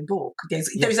page-turning book.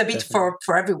 There's a bit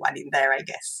for everyone in there, I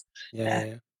guess.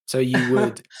 Yeah. So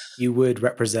you would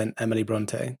represent Emily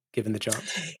Bronte, given the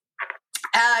chance?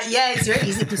 Yeah, it's very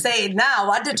easy to say it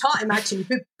now. At the time, actually,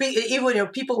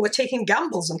 people were taking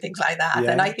gambles and things like that.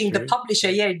 Yeah, and I think true. the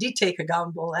publisher, did take a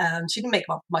gamble. She didn't make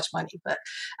much money, but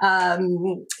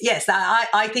yes,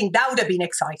 I think that would have been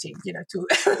exciting, to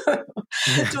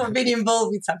to have been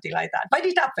involved with something like that. But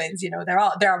it happens, there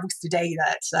are books today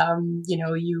that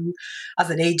you as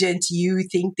an agent, you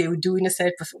think they would do in a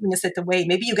certain way.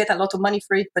 Maybe you get a lot of money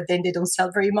for it, but then they don't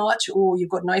sell very much, or you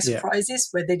got nice surprises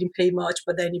where they didn't pay much,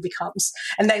 but then it becomes,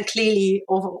 and then clearly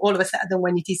all of a sudden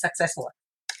when it is successful,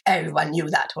 everyone knew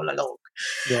that all along.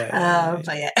 But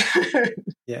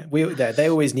they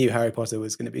always knew Harry Potter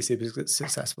was going to be super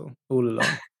successful all along.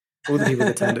 All the people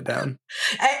that turned it down.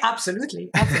 Absolutely.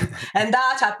 And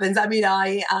that happens. I mean,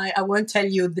 I won't tell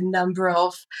you the number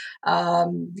of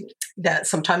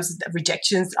sometimes the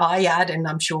rejections I had, and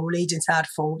I'm sure all agents had,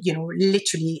 for,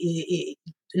 literally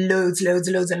loads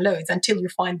and loads, until you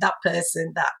find that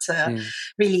person that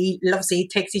really loves it,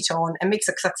 takes it on, and makes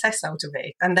a success out of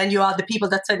it. And then you are the people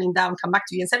that turn it down, come back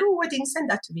to you and said, "Oh, I didn't send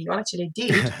that to me." Well, actually, I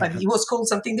did, but it was called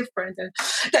something different. And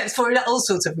that's for all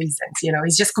sorts of reasons.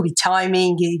 It just could be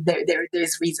timing.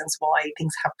 There's reasons why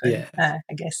things happen.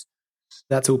 I guess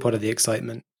that's all part of the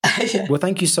excitement. Well,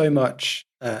 thank you so much,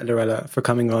 Lorella, for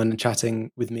coming on and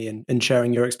chatting with me and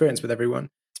sharing your experience with everyone.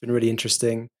 It's been really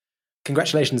interesting.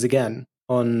 Congratulations again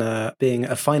on being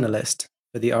a finalist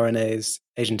for the RNA's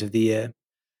Agent of the Year.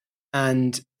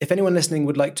 And if anyone listening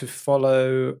would like to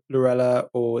follow Lorella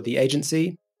or the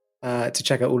agency to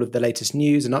check out all of the latest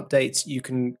news and updates, you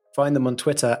can find them on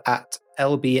Twitter at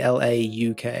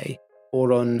LBLAUK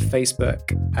or on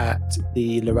Facebook at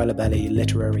the Lorella Belli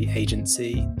Literary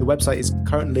Agency. The website is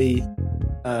currently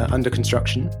under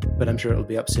construction, but I'm sure it'll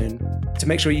be up soon. To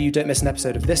make sure you don't miss an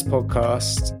episode of this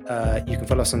podcast, you can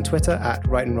follow us on Twitter at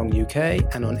Right and Wrong UK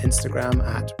and on Instagram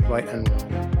at Right and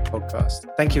Wrong Podcast.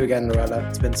 Thank you again, Lorella.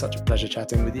 It's been such a pleasure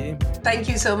chatting with you. Thank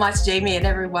you so much, Jamie, and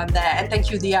everyone there. And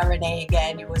thank you, the RNA,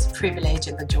 again. It was a privilege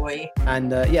and a joy.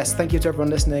 And yes, thank you to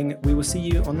everyone listening. We will see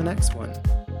you on the next one.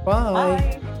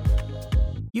 Bye.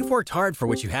 You've worked hard for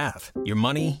what you have. Your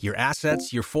money, your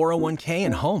assets, your 401k,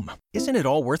 and home. Isn't it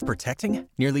all worth protecting?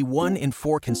 Nearly 1 in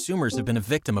 4 consumers have been a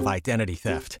victim of identity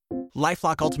theft.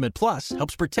 LifeLock Ultimate Plus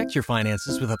helps protect your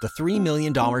finances with up to $3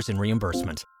 million in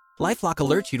reimbursement. LifeLock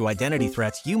alerts you to identity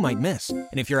threats you might miss. And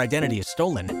if your identity is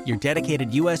stolen, your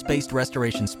dedicated U.S.-based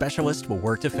restoration specialist will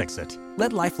work to fix it.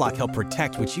 Let LifeLock help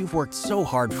protect what you've worked so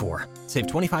hard for. Save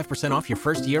 25% off your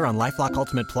first year on LifeLock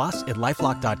Ultimate Plus at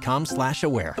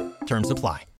LifeLock.com/aware. Terms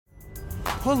apply.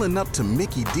 Pulling up to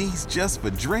Mickey D's just for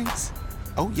drinks?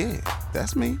 Oh yeah,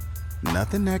 that's me.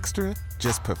 Nothing extra,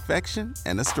 just perfection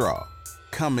and a straw.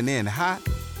 Coming in hot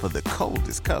for the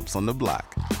coldest cups on the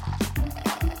block.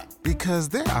 Because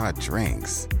there are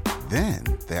drinks. Then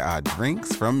there are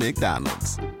drinks from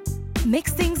McDonald's.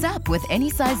 Mix things up with any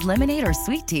size lemonade or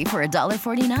sweet tea for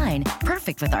 $1.49.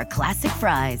 Perfect with our classic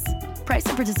fries. Price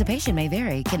and participation may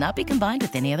vary. Cannot be combined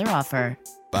with any other offer.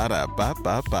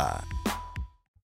 Ba-da-ba-ba-ba.